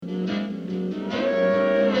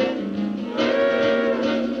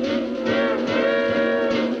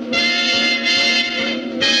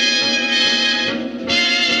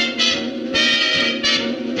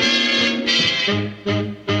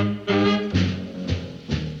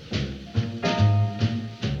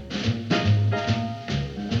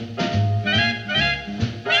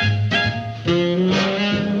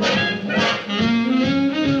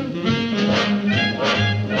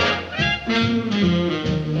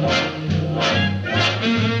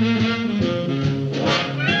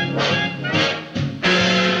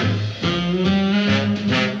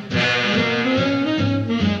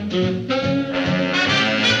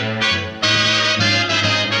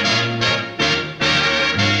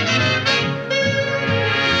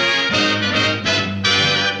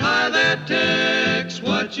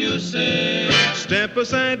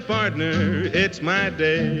beside partner, it's my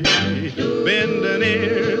day. Bend an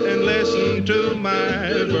ear and listen to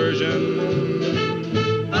my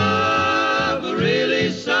version of a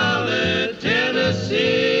really solid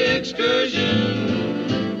Tennessee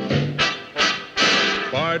excursion.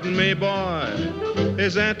 Pardon me, boy,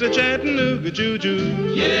 is that the Chattanooga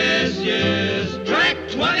Choo-Choo? Yes, yes, track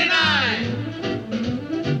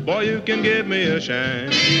 29. Boy, you can give me a shine.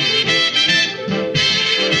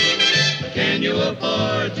 Can you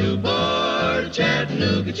afford to board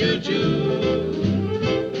Chattanooga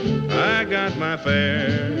Choo-Choo? I got my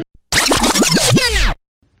fare.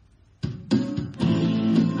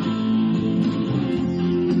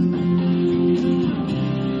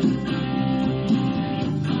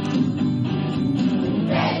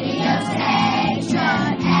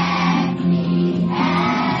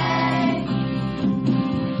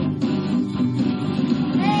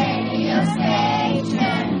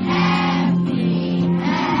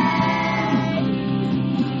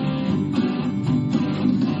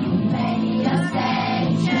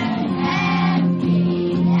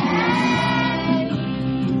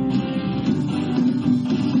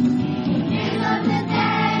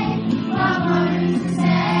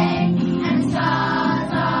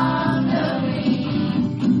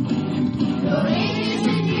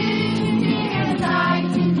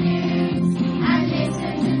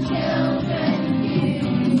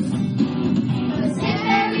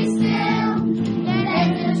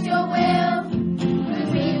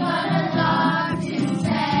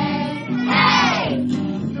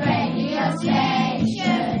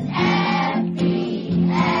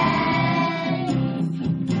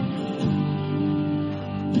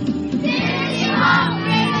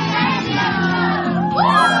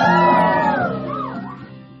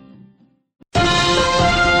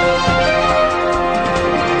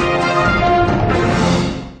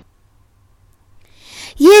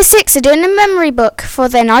 Year 6 are doing a memory book for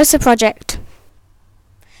their NISA project.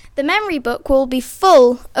 The memory book will be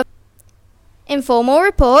full of informal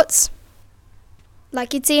reports,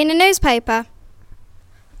 like you'd see in a newspaper,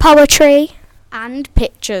 poetry and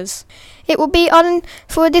pictures. It will be on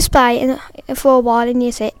for a display for a while in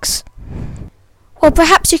Year 6. Or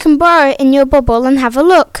perhaps you can borrow it in your bubble and have a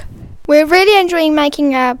look. We're really enjoying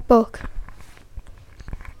making our book,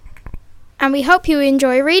 and we hope you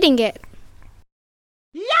enjoy reading it.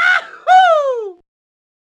 Yahoo!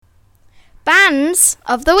 Bands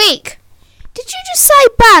of the week. Did you just say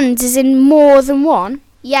bands is in more than one?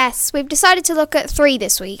 Yes, we've decided to look at 3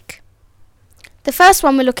 this week. The first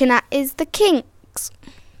one we're looking at is the Kinks.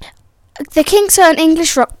 The Kinks are an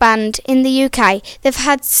English rock band in the UK. They've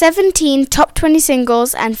had 17 top 20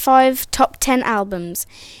 singles and 5 top 10 albums.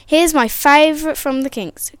 Here's my favourite from the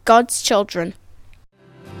Kinks, God's Children.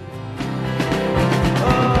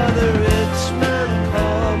 Oh, the rich man,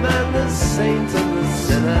 poor man, the saint and the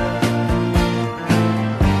sinner,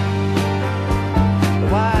 the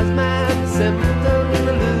wise man, the simpleton,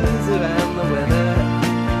 the loser and the winner.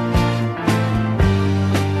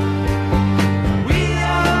 We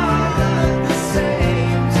are the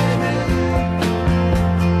same to him.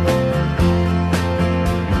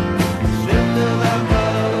 Stripped of our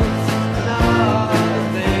clothes and all the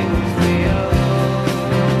things we own.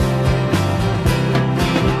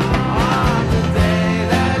 On the day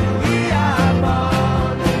that we are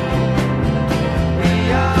born, we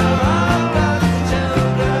are all God's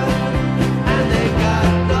children, and they got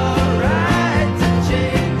no right to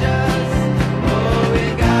change us. Oh, we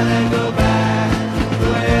gotta go back the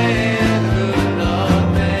way the good Lord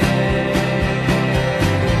made.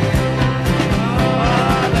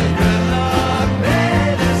 Oh, the good Lord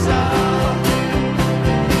made us all,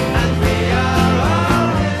 and we are all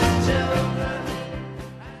His children.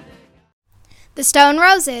 The Stone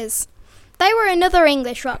Roses. They were another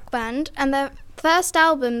English rock band, and their first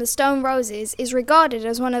album, The Stone Roses, is regarded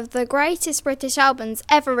as one of the greatest British albums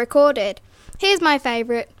ever recorded. Here's my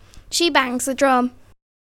favourite, She Bangs the Drum.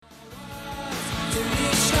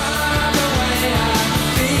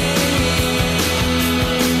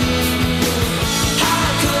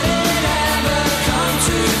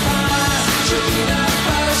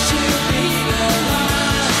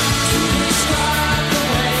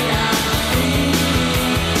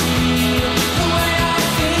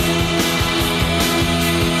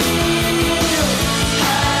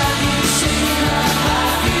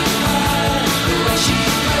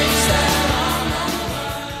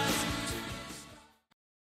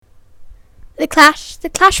 The Clash. The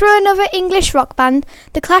Clash were another English rock band.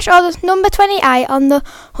 The Clash are the number 28 on the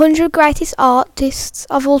 100 Greatest Artists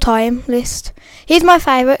of All Time list. Here's my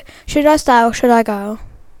favourite, Should I Stay or Should I Go?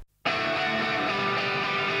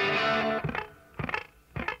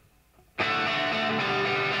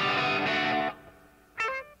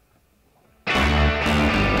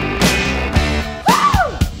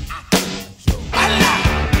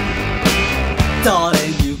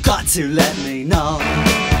 Darling, you got to let me know.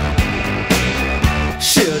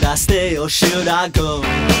 Should I stay or should I go?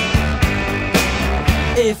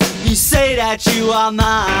 If you say that you are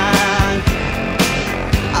mine,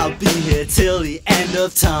 I'll be here till the end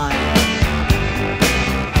of time.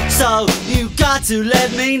 So you got to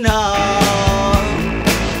let me know.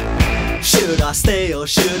 Should I stay or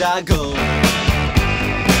should I go?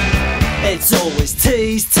 It's always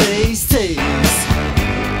tease, tease, tease.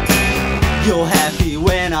 You're happy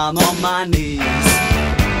when I'm on my knees.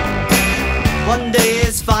 One day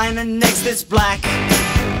it's fine and next it's black.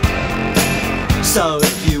 So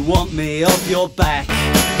if you want me off your back,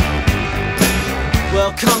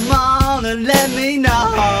 well come on and let me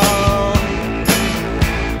know.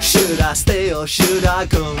 Should I stay or should I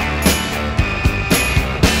go?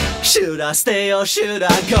 Should I stay or should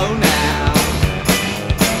I go now?